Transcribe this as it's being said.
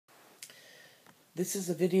This is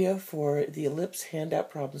a video for the ellipse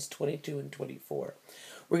handout problems 22 and 24.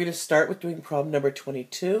 We're going to start with doing problem number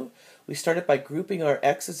 22. We started by grouping our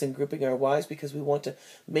x's and grouping our y's because we want to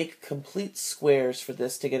make complete squares for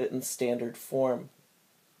this to get it in standard form.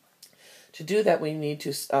 To do that, we need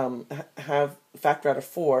to factor out a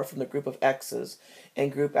 4 from the group of x's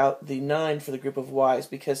and group out the 9 for the group of y's,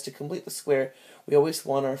 because to complete the square, we always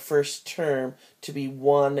want our first term to be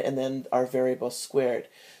 1 and then our variable squared.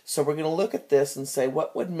 So we're going to look at this and say,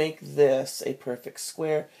 what would make this a perfect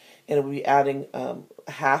square? And it would be adding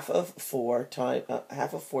half of 4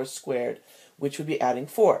 squared, which would be adding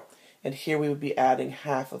 4. And here we would be adding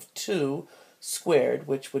half of 2 squared,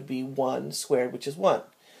 which would be 1 squared, which is 1.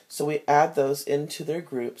 So we add those into their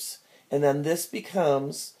groups, and then this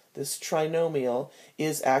trinomial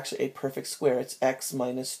is actually a perfect square. It's x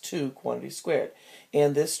minus 2 quantity squared.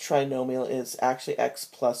 And this trinomial is actually x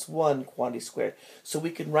plus 1 quantity squared. So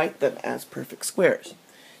we can write them as perfect squares.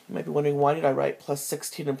 You might be wondering, why did I write plus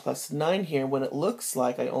 16 and plus 9 here when it looks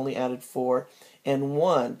like I only added 4 and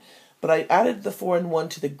 1? But I added the 4 and 1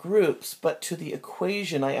 to the groups, but to the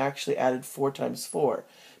equation I actually added 4 times 4,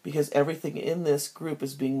 because everything in this group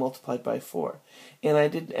is being multiplied by 4. And I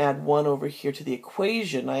didn't add 1 over here to the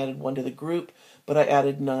equation. I added 1 to the group, but I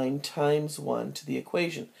added 9 times 1 to the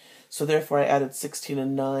equation. So therefore I added 16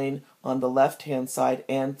 and 9 on the left-hand side,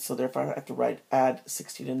 and so therefore I have to add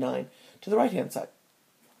 16 and 9 to the right-hand side.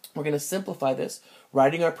 We're going to simplify this,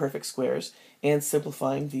 writing our perfect squares and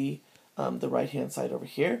simplifying the right-hand side over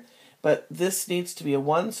here. But this needs to be a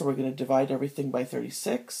 1, so we're going to divide everything by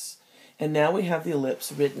 36. And now we have the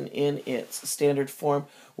ellipse written in its standard form,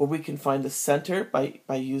 where we can find the center by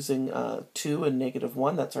using 2 and negative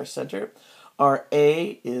 1. That's our center. Our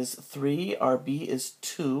A is 3, our B is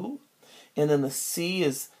 2, and then the C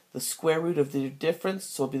is the square root of the difference,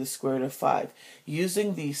 so it'll be the square root of 5.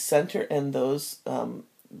 Using the center and those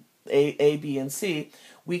A, B, and C,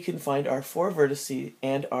 we can find our 4 vertices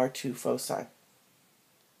and our 2 foci.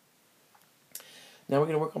 Now we're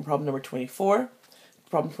going to work on problem number 24.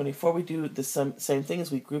 Problem 24, we do the same thing as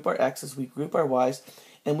we group our x's, we group our y's,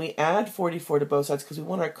 and we add 44 to both sides because we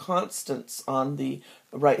want our constants on the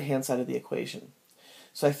right-hand side of the equation.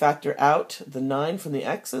 So I factor out the 9 from the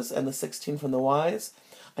x's and the 16 from the y's.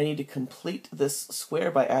 I need to complete this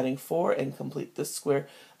square by adding 4 and complete this square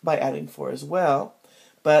by adding 4 as well.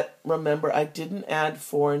 But remember, I didn't add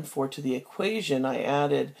 4 and 4 to the equation. I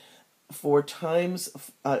added 4 times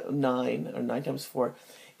 9, or 9 times 4,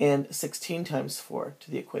 and 16 times 4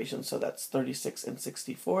 to the equation, so that's 36 and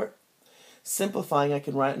 64. Simplifying, I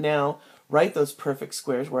can now write those perfect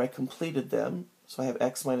squares where I completed them. So I have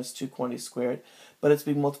x minus 2 quantity squared, but it's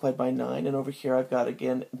being multiplied by 9, and over here I've got,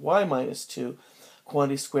 again, y minus 2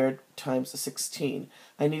 quantity squared times 16.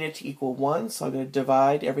 I need it to equal 1, so I'm going to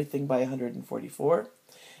divide everything by 144.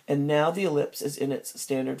 And now the ellipse is in its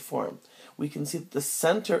standard form. We can see that the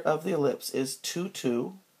center of the ellipse is 2,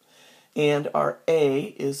 2, and our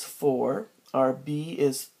A is 4, our B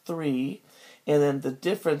is 3, and then the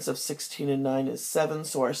difference of 16 and 9 is 7,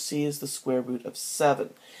 so our C is the square root of 7.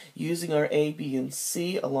 Using our A, B, and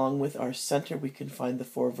C along with our center, we can find the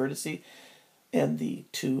 4 vertices and the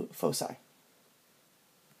 2 foci.